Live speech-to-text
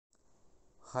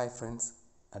Hi friends,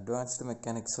 advanced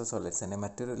mechanics solids എന്നെ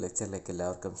മറ്റൊരു ലെക്ചറിലേക്ക്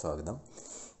എല്ലാവർക്കും സ്വാഗതം.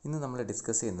 ഇന്ന് നമ്മൾ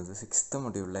ഡിസ്കസ് ചെയ്യുന്നത് 6th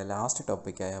മൊഡ്യൂളിലെ ലാസ്റ്റ്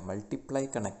ടോപ്പിക്കായ മൾട്ടിപ്ലൈ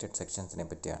കണക്റ്റഡ് സെക്ഷൻസിനെ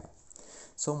പറ്റിയാണ്.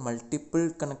 സോ മൾട്ടിപ്പിൾ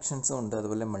കണക്ഷൻസും ഉണ്ട്,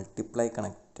 അതുപോലെ മൾട്ടിപ്ലൈ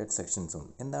കണക്റ്റഡ് സെക്ഷൻസും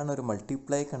ഉണ്ട്. എന്താണ് ഒരു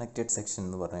മൾട്ടിപ്ലൈ കണക്റ്റഡ് സെക്ഷൻ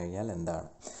എന്ന് പറഞ്ഞു കഴിഞ്ഞാൽ എന്താണ്?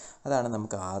 അതാണ്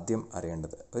നമുക്ക് ആദ്യം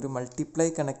അറിയേണ്ടത്. ഒരു മൾട്ടിപ്ലൈ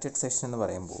കണക്റ്റഡ് സെക്ഷൻ എന്ന്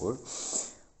പറയുമ്പോൾ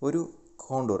ഒരു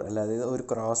കോണ്ടൂർ അതായത് ഒരു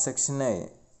ക്രോസ് സെക്ഷനെ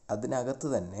അതിനകത്ത്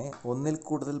തന്നെ ഒന്നിൽ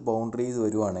കൂടുതൽ ബൗണ്ടറീസ്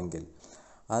വരുവാണെങ്കിൽ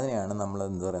അതിനെയാണ് നമ്മൾ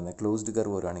എന്ത് പറയുന്നത്, ക്ലോസ്ഡ്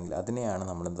കർവ് വരുവാണെങ്കിൽ അതിനെയാണ്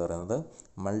നമ്മൾ എന്ത് പറയുന്നത്,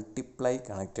 മൾട്ടിപ്ലൈ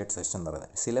കണക്റ്റഡ് സെക്ഷൻ എന്ന്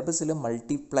പറയുന്നത്. സിലബസിലും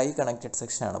മൾട്ടിപ്ലൈ കണക്റ്റഡ്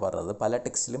സെക്ഷനാണ് പറയുന്നത്. പല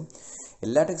ടെക്സ്റ്റിലും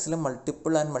എല്ലാ ടെക്സ്റ്റിലും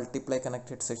multiple and multiply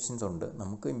connected sections ഉണ്ട്.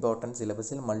 നമുക്ക് ഇമ്പോർട്ടൻറ്റ്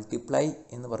സിലബസിൽ മൾട്ടിപ്ലൈ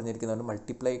എന്ന് പറഞ്ഞിരിക്കുന്നതുകൊണ്ട്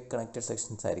മൾട്ടിപ്ലൈ കണക്റ്റഡ്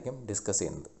സെക്ഷൻസ് ആയിരിക്കും ഡിസ്കസ്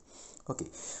ചെയ്യുന്നത്. ഓക്കെ,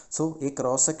 സോ ഈ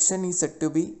cross section is said to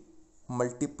B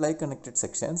multiply connected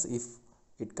sections if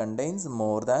it contains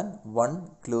more than one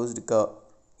closed curve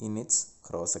in its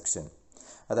cross section.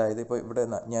 അതായത് ഇപ്പോൾ ഇവിടെ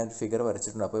ഞാൻ ഫിഗർ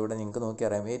വരച്ചിട്ടുണ്ട്. അപ്പോൾ ഇവിടെ നിങ്ങൾക്ക് നോക്കി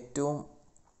അറിയാം, ഏറ്റവും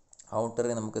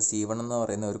ഔട്ടറിൽ നമുക്ക് C1 എന്ന്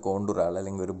പറയുന്ന ഒരു കോണ്ടൂറാണ്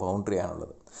അല്ലെങ്കിൽ ഒരു ബൗണ്ടറി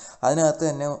ആണുള്ളത്. അതിനകത്ത്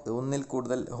തന്നെ ഒന്നിൽ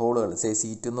കൂടുതൽ ഹോളുകൾ,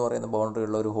 C2 എന്ന് പറയുന്ന ബൗണ്ടറി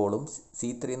ഉള്ള ഒരു ഹോളും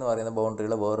C3 എന്ന് പറയുന്ന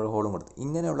ബൗണ്ടറിയുള്ള വേറൊരു ഹോളും കൊടുത്തു.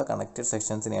 ഇങ്ങനെയുള്ള കണക്റ്റഡ്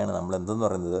സെക്ഷൻസിനെയാണ് നമ്മൾ എന്തെന്ന്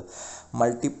പറയുന്നത്,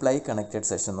 മൾട്ടിപ്ലൈ കണക്റ്റഡ്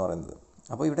സെക്ഷൻ എന്ന് പറയുന്നത്.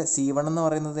 അപ്പോൾ ഇവിടെ C1 എന്ന്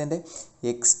പറയുന്നത് എൻ്റെ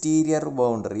എക്സ്റ്റീരിയർ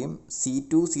ബൗണ്ടറിയും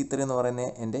C2 C3 എന്ന്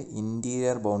പറയുന്നത് എൻ്റെ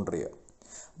ഇൻറ്റീരിയർ ബൗണ്ടറിയും.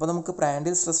 അപ്പോൾ നമുക്ക്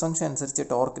പ്രാൻഡിൽ സ്ട്രെസ് ഫംഗ്ഷൻ അനുസരിച്ച്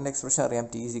ടോർക്കിൻ്റെ എക്സ്പ്രഷൻ അറിയാം.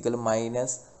 T =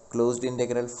 minus closed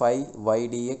integral 5y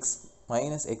dx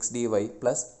minus X D Y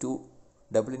plus 2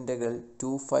 double integral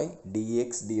 2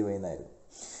 dx dy എന്നായിരുന്നു.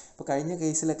 അപ്പോൾ കഴിഞ്ഞ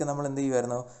കേസിലൊക്കെ നമ്മൾ എന്ത്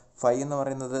ചെയ്യുമായിരുന്നു, ഫൈ എന്ന്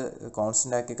പറയുന്നത്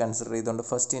കോൺസ്റ്റൻ്റ് ആക്കി കൺസിഡർ ചെയ്തുകൊണ്ട്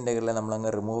ഫസ്റ്റ് ഇൻ്റഗ്രലിനെ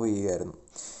നമ്മളങ്ങ് റിമൂവ് ചെയ്യുമായിരുന്നു.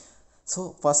 സോ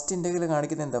ഫസ്റ്റ് ഇൻ്റഗ്രൽ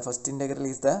കാണിക്കുന്നത് എന്താ, first integral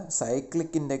is the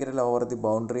cyclic integral over the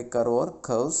boundary curve or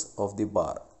curves of the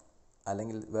bar.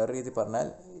 അല്ലെങ്കിൽ വേറെ രീതി പറഞ്ഞാൽ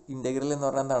ഇൻ്റഗ്രൽ എന്ന്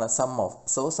പറഞ്ഞാൽ എന്താണ്,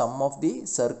 some of the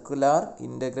circular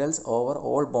integrals over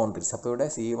all boundaries. അപ്പോൾ ഇവിടെ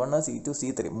C1 C2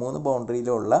 C3 മൂന്ന്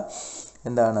ബൗണ്ടറിയിലുള്ള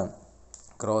എന്താണ്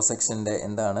ക്രോസ് സെക്ഷൻ്റെ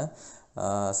എന്താണ്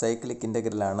സൈക്ലിക്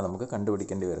ഇൻ്റഗ്രലാണ് നമുക്ക്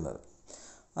കണ്ടുപിടിക്കേണ്ടി വരുന്നത്.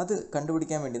 അത്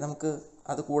കണ്ടുപിടിക്കാൻ വേണ്ടി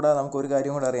അത് കൂടാതെ നമുക്ക് ഒരു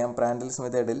കാര്യം കൂടെ അറിയാം. പ്രാൻഡൽസ്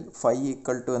മെത്തേഡിൽ ഫൈ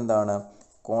ഈക്വൽ ടു എന്താണ്,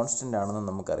 കോൺസ്റ്റൻ്റ് ആണെന്ന്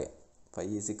നമുക്കറിയാം. Phi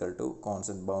is equal to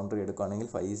constant, boundary എടുക്കുകയാണെങ്കിൽ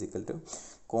phi is equal to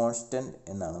constant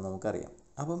എന്നാണ് നമുക്കറിയാം.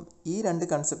 അപ്പം ഈ രണ്ട്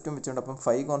കൺസെപ്റ്റും വെച്ചുകൊണ്ട് അപ്പം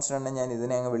ഫൈ കോൺസ്റ്റൻ്റ് ഞാൻ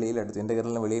ഇതിനെ അങ്ങ് വെളിയിലെടുത്തു,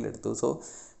 ഇൻ്റഗ്രലിനെ വെളിയിലെടുത്തു. So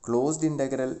closed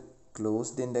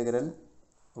integral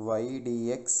y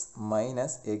dx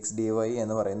minus X D Y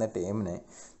എന്ന് പറയുന്ന ടേമിനെ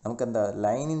നമുക്കെന്താ,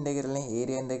 ലൈൻ ഇൻ്റഗ്രലിനെ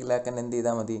ഏരിയ ഇൻ്റഗ്രലാക്കാൻ എന്ത്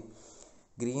ചെയ്താൽ മതി,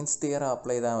 ഗ്രീൻസ് തിയറം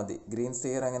അപ്ലൈ ചെയ്താൽ മതി. ഗ്രീൻസ്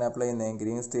തിയറം എങ്ങനെ അപ്ലൈ ചെയ്യുന്നത്,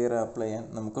 ഗ്രീൻസ് തിയറം അപ്ലൈ ചെയ്യാൻ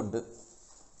നമുക്കുണ്ട്.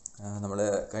 നമ്മൾ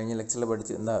കഴിഞ്ഞ ലെക്ചറിൽ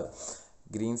പഠിച്ച് എന്താ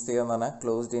ഗ്രീൻസ് തിയറം എന്ന് പറഞ്ഞാൽ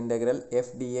closed integral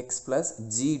F D X plus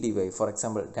G D Y. For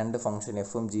example രണ്ട് ഫംഗ്ഷൻ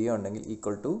എഫും ജിയും ഉണ്ടെങ്കിൽ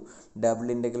equal to double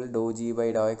integral Dr G by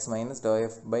Dr X minus doh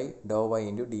f by Dr Y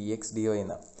into D X D Y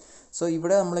എന്നാണ്. So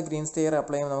ഇവിടെ നമ്മൾ Green's theorem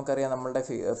apply ചെയ്യുമ്പോൾ നമുക്കറിയാം, നമ്മളുടെ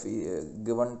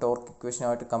ഗിവൺ ടോർക്ക്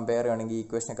ഇക്വേഷനുമായിട്ട് കമ്പയർ ചെയ്യുകയാണെങ്കിൽ ഈ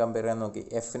ഇക്വേഷനെ കമ്പയർ ചെയ്യാൻ നോക്കി,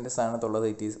 എഫിൻ്റെ സ്ഥാനത്തുള്ളത്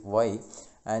ഇറ്റ് ഈസ് വൈ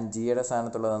ആൻഡ് ജിയുടെ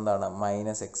സ്ഥാനത്തുള്ളത് എന്താണ്,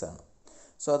 മൈനസ് എക്സ് ആണ്.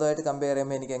 സോ അതുമായിട്ട് കമ്പയർ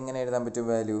ചെയ്യുമ്പോൾ എനിക്ക് എങ്ങനെ എഴുതാൻ പറ്റും,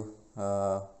 value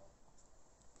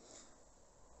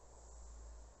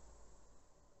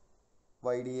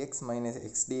y dx minus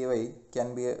x dy can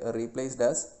be replaced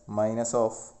as minus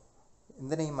of.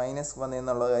 എന്തിനാ ഈ മൈനസ്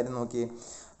വന്നതെന്നുള്ള കാര്യം നോക്കി.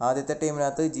 ആദ്യത്തെ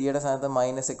ടൈമിനകത്ത് ജിയുടെ സ്ഥാനത്ത്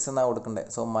മൈനസ് എക്സ് എന്നാണ് കൊടുക്കേണ്ടത്.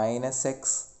 So minus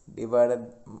X divided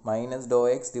minus Dr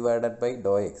X divided by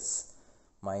Dr X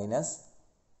minus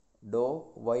Dr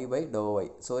Y by Dr Y.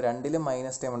 So രണ്ടിലും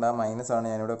മൈനസ് ടൈം ഉണ്ട്, ആ മൈനസ് ആണ്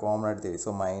ഞാനിവിടെ കോമൺ എടുത്തത്.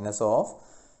 So minus of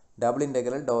double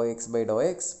integral Dr X by Dr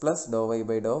X plus Dr Y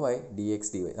by Dr Y D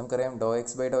X D Y. നമുക്കറിയാം ഡോ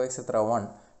X by Dr X എത്ര, 1.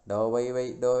 ഡോ Y by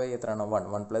Dr Y എത്രയാണ്, 1.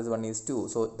 1 + 1 is 2.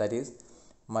 So that is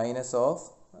minus of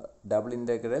double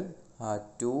integral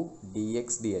 2 D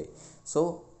X D I. So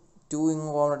 2 ഇങ്ങ്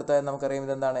common എടുത്താൽ നമുക്കറിയാം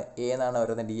ഇതെന്താണ്, A എന്നാണ്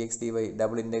വരുന്നത്. D X D Y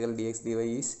double integral D X D Y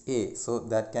is A. So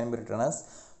that can be written as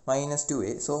minus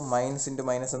 2a. So minus into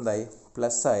minus എന്തായി,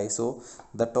 plus ആയി. So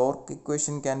the torque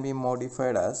equation can be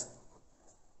modified as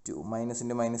 2 minus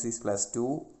into minus is plus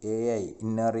 2ai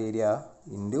inner area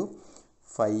into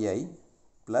 5i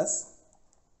plus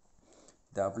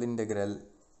double integral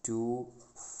 2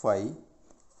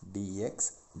 dx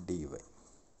dy.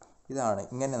 ഇതാണ്,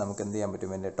 ഇങ്ങനെ നമുക്ക് എന്ത് ചെയ്യാൻ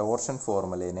പറ്റും, എൻ്റെ torsion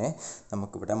ഫോർമുലേനെ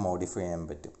നമുക്കിവിടെ മോഡിഫൈ ചെയ്യാൻ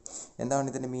പറ്റും. എന്താണ്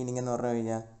ഇതിൻ്റെ മീനിങ് എന്ന് പറഞ്ഞു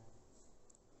കഴിഞ്ഞാൽ,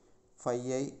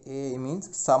 a means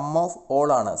some of all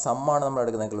ആണ്, സമ്മാണ് നമ്മൾ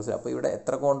എടുക്കുന്നത് ക്ലോസ്. അപ്പോൾ ഇവിടെ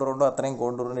എത്ര കോണ്ടൂർ ഉണ്ടോ അത്രയും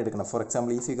കോണ്ടൂറിന് എടുക്കണം. ഫോർ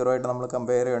എക്സാമ്പിൾ ഈ ഫിഗറുമായിട്ട് നമ്മൾ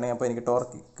കമ്പയർ ചെയ്യുകയാണെങ്കിൽ അപ്പോൾ എനിക്ക്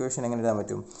ടോർക്ക് ഇക്വേഷൻ എങ്ങനെ എഴുതാൻ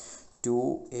പറ്റും,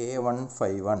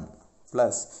 2a1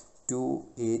 plus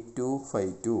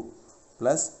 2a2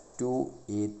 plus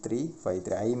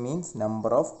 2a3 I means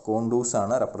number of contours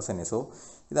ആണ് റെപ്രസെൻറ്റ്. സോ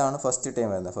ഇതാണ് ഫസ്റ്റ് ടൈം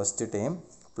വരുന്നത്, first time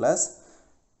plus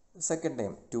second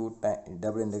time 2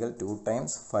 double integral 2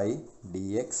 times 5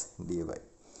 dx dy.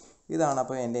 ഇതാണ്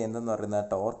അപ്പോൾ എൻ്റെ എന്തെന്ന് പറയുന്നത്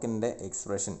ടോർക്കിൻ്റെ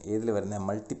എക്സ്പ്രഷൻ ഏതിൽ വരുന്ന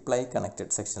മൾട്ടിപ്ലൈ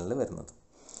കണക്റ്റഡ് സെക്ഷനിൽ വരുന്നത്.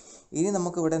 ഇനി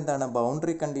നമുക്കിവിടെ എന്താണ്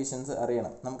ബൗണ്ടറി കണ്ടീഷൻസ്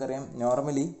അറിയണം. നമുക്കറിയാം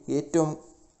നോർമലി ഏറ്റവും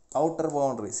ഔട്ടർ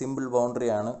ബൗണ്ടറി സിമ്പിൾ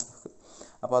ബൗണ്ടറിയാണ്.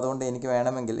 അപ്പോൾ അതുകൊണ്ട് എനിക്ക്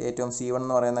വേണമെങ്കിൽ ഏറ്റവും C1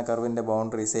 എന്ന് പറയുന്ന കർവിൻ്റെ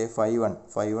ബൗണ്ടറി സേ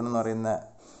 5 എന്ന് പറയുന്ന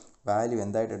വാല്യൂ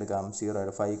എന്തായിട്ട് എടുക്കാം 0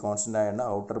 ആയിട്ട് 5 കോൺസ്റ്റൻ്റ് ആയതുകൊണ്ട്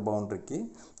ഔട്ടർ ബൗണ്ടറിക്ക്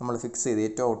നമ്മൾ ഫിക്സ് ചെയ്ത്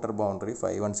ഏറ്റവും ഔട്ടർ ബൗണ്ടറി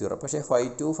 5 1 0. പക്ഷേ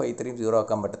 5 2 5 3 0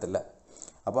 ആക്കാൻ പറ്റത്തില്ല.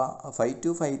 അപ്പോൾ 5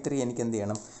 2 5 3 എനിക്ക് എന്ത്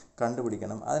ചെയ്യണം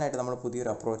കണ്ടുപിടിക്കണം. അതിനായിട്ട് നമ്മൾ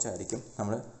പുതിയൊരു അപ്രോച്ച് ആയിരിക്കും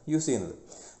നമ്മൾ യൂസ് ചെയ്യുന്നത്.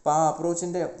 അപ്പോൾ ആ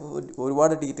അപ്രോച്ചിൻ്റെ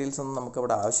ഒരുപാട് ഡീറ്റെയിൽസ് ഒന്നും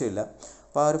നമുക്കവിടെ ആവശ്യമില്ല.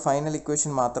 അപ്പോൾ ആ ഒരു ഫൈനൽ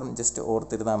ഇക്വേഷൻ മാത്രം ജസ്റ്റ്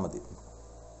ഓർത്തിരുന്നാൽ മതി.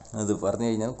 അത് പറഞ്ഞു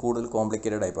കഴിഞ്ഞാൽ കൂടുതൽ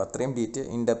കോംപ്ലിക്കേറ്റഡ് ആയി. അപ്പോൾ അത്രയും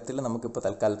ഇൻ ഡെപ്തിൽ നമുക്കിപ്പോൾ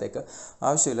തൽക്കാലത്തേക്ക്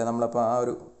ആവശ്യമില്ല. നമ്മളപ്പോൾ ആ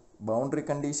ഒരു ബൗണ്ടറി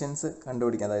കണ്ടീഷൻസ്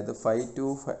കണ്ടുപിടിക്കാം. അതായത് 5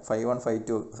 2 5 1 5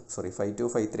 2 5 2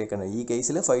 5 3 ഒക്കെ ഈ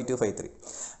കേസിൽ 5 2 5 3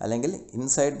 അല്ലെങ്കിൽ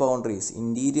ഇൻസൈഡ് ബൗണ്ടറീസ്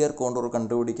ഇൻറ്റീരിയർ കോണ്ടൂർ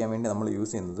കണ്ടുപിടിക്കാൻ വേണ്ടി നമ്മൾ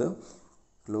യൂസ് ചെയ്യുന്നത്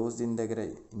closed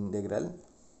integral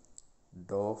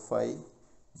Dr phi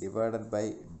divided by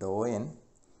Dr N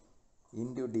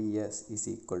into D S is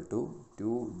equal to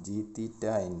 2g theta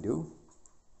into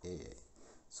A.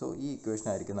 So ഈ ഇക്വേഷൻ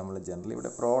ആയിരിക്കും നമ്മൾ ജനറലി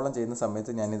ഇവിടെ പ്രോബ്ലം ചെയ്യുന്ന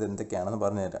സമയത്ത് ഞാനിത് എന്തൊക്കെയാണെന്ന്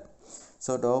പറഞ്ഞുതരാം.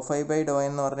 So Dr phi by Dr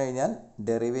N എന്ന് പറഞ്ഞു കഴിഞ്ഞാൽ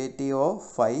derivative of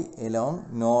phi along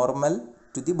normal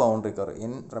to the boundary curve.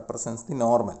 N represents the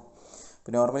normal.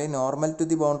 ഇപ്പോൾ normally normal to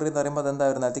the boundary എന്ന് പറയുമ്പോൾ അതെന്താ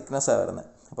വരുന്നത് തിക്നെസ്സാണ് വരുന്നത്.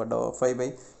 അപ്പോൾ ഡോ phi by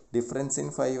difference in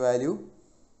phi value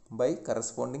by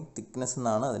corresponding thickness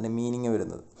എന്നാണ് അതിൻ്റെ മീനിങ്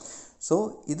വരുന്നത്. സോ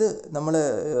ഇത് നമ്മൾ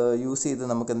യൂസ് ചെയ്ത്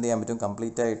നമുക്ക് എന്ത് ചെയ്യാൻ പറ്റും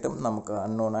കംപ്ലീറ്റ് ആയിട്ടും നമുക്ക്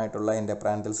അൺനോൺ ആയിട്ടുള്ള എൻ്റെ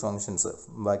പ്രാൻഡൽസ് ഫങ്ഷൻസ്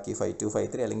ബാക്കി 5 2 5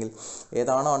 3 അല്ലെങ്കിൽ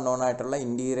ഏതാണോ അൺനോൺ ആയിട്ടുള്ള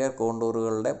ഇൻറ്റീരിയർ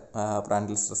കോണ്ടൂറുകളുടെ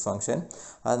പ്രാൻഡൽ സ്ട്രെസ് ഫംഗ്ഷൻ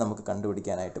അത് നമുക്ക്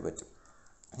കണ്ടുപിടിക്കാനായിട്ട് പറ്റും.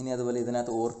 ഇനി അതുപോലെ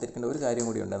ഇതിനകത്ത് ഓർത്തിരിക്കേണ്ട ഒരു കാര്യം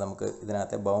കൂടിയുണ്ട്. നമുക്ക്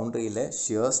ഇതിനകത്തെ ബൗണ്ടറിയിലെ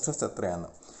ഷിയർ സ്ട്രെസ് എത്രയാണ്.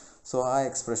 സോ ആ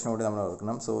എക്സ്പ്രഷനോട് നമ്മൾ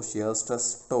ഓർക്കണം. So shear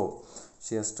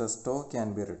stress to can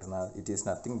be written it is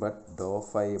nothing but Dr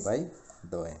phi by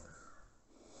Dr N.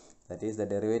 That is the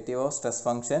derivative of stress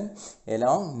function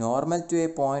along normal to a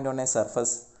point on a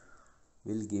surface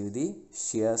will give the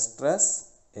shear stress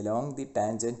along the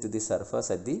tangent to the surface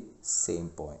at the same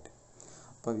point.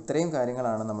 അപ്പോൾ ഇത്രയും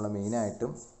കാര്യങ്ങളാണ് നമ്മൾ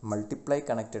മെയിനായിട്ടും multiply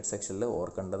connected സെക്ഷനിൽ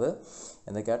ഓർക്കേണ്ടത്.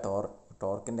 എന്തൊക്കെയാണ്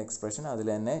ടോർക്കിൻ്റെ expression അതിൽ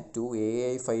തന്നെ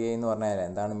 2ai 5a എന്ന് പറഞ്ഞാൽ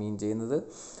എന്താണ് മീൻ ചെയ്യുന്നത്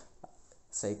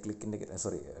cyclic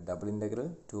double integral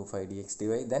 2 dx dy.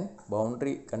 Then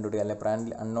boundary കണ്ടുപിടിക്കുക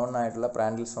അല്ലെ അൺനോൺ ആയിട്ടുള്ള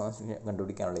പ്രാൻഡൽസ് ഫംഗ്ഷൻ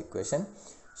കണ്ടുപിടിക്കാനുള്ള ഇക്വേഷൻ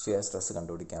ഷിയർ സ്ട്രെസ്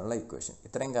കണ്ടുപിടിക്കാനുള്ള ഇക്വേഷൻ.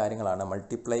 ഇത്രയും കാര്യങ്ങളാണ്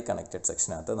മൾട്ടിപ്ലൈ കണക്റ്റഡ്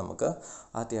സെക്ഷനകത്ത് നമുക്ക്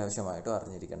അത്യാവശ്യമായിട്ടും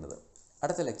അറിഞ്ഞിരിക്കേണ്ടത്.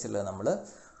 അടുത്ത ലെക്ചറിൽ നമ്മൾ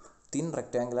തിൻ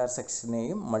റെക്റ്റാങ്കുലർ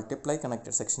സെക്ഷനെയും മൾട്ടിപ്ലൈ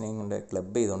കണക്റ്റഡ് സെക്ഷനെയും കൊണ്ട്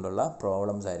ക്ലബ് ചെയ്തുകൊണ്ടുള്ള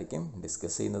പ്രോബ്ലംസ് ആയിരിക്കും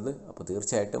ഡിസ്കസ് ചെയ്യുന്നത്. അപ്പോൾ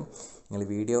തീർച്ചയായിട്ടും നിങ്ങൾ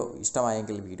വീഡിയോ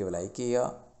ഇഷ്ടമായെങ്കിൽ വീഡിയോ ലൈക്ക്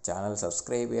ചെയ്യുക, ചാനൽ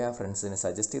സബ്സ്ക്രൈബ് ചെയ്യുക, ഫ്രണ്ട്സിന്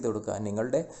സജസ്റ്റ് ചെയ്ത് കൊടുക്കുക.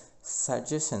 നിങ്ങളുടെ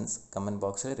സജഷൻസ് കമൻറ്റ്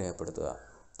ബോക്സിൽ രേഖപ്പെടുത്തുക.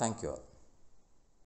 Thank you.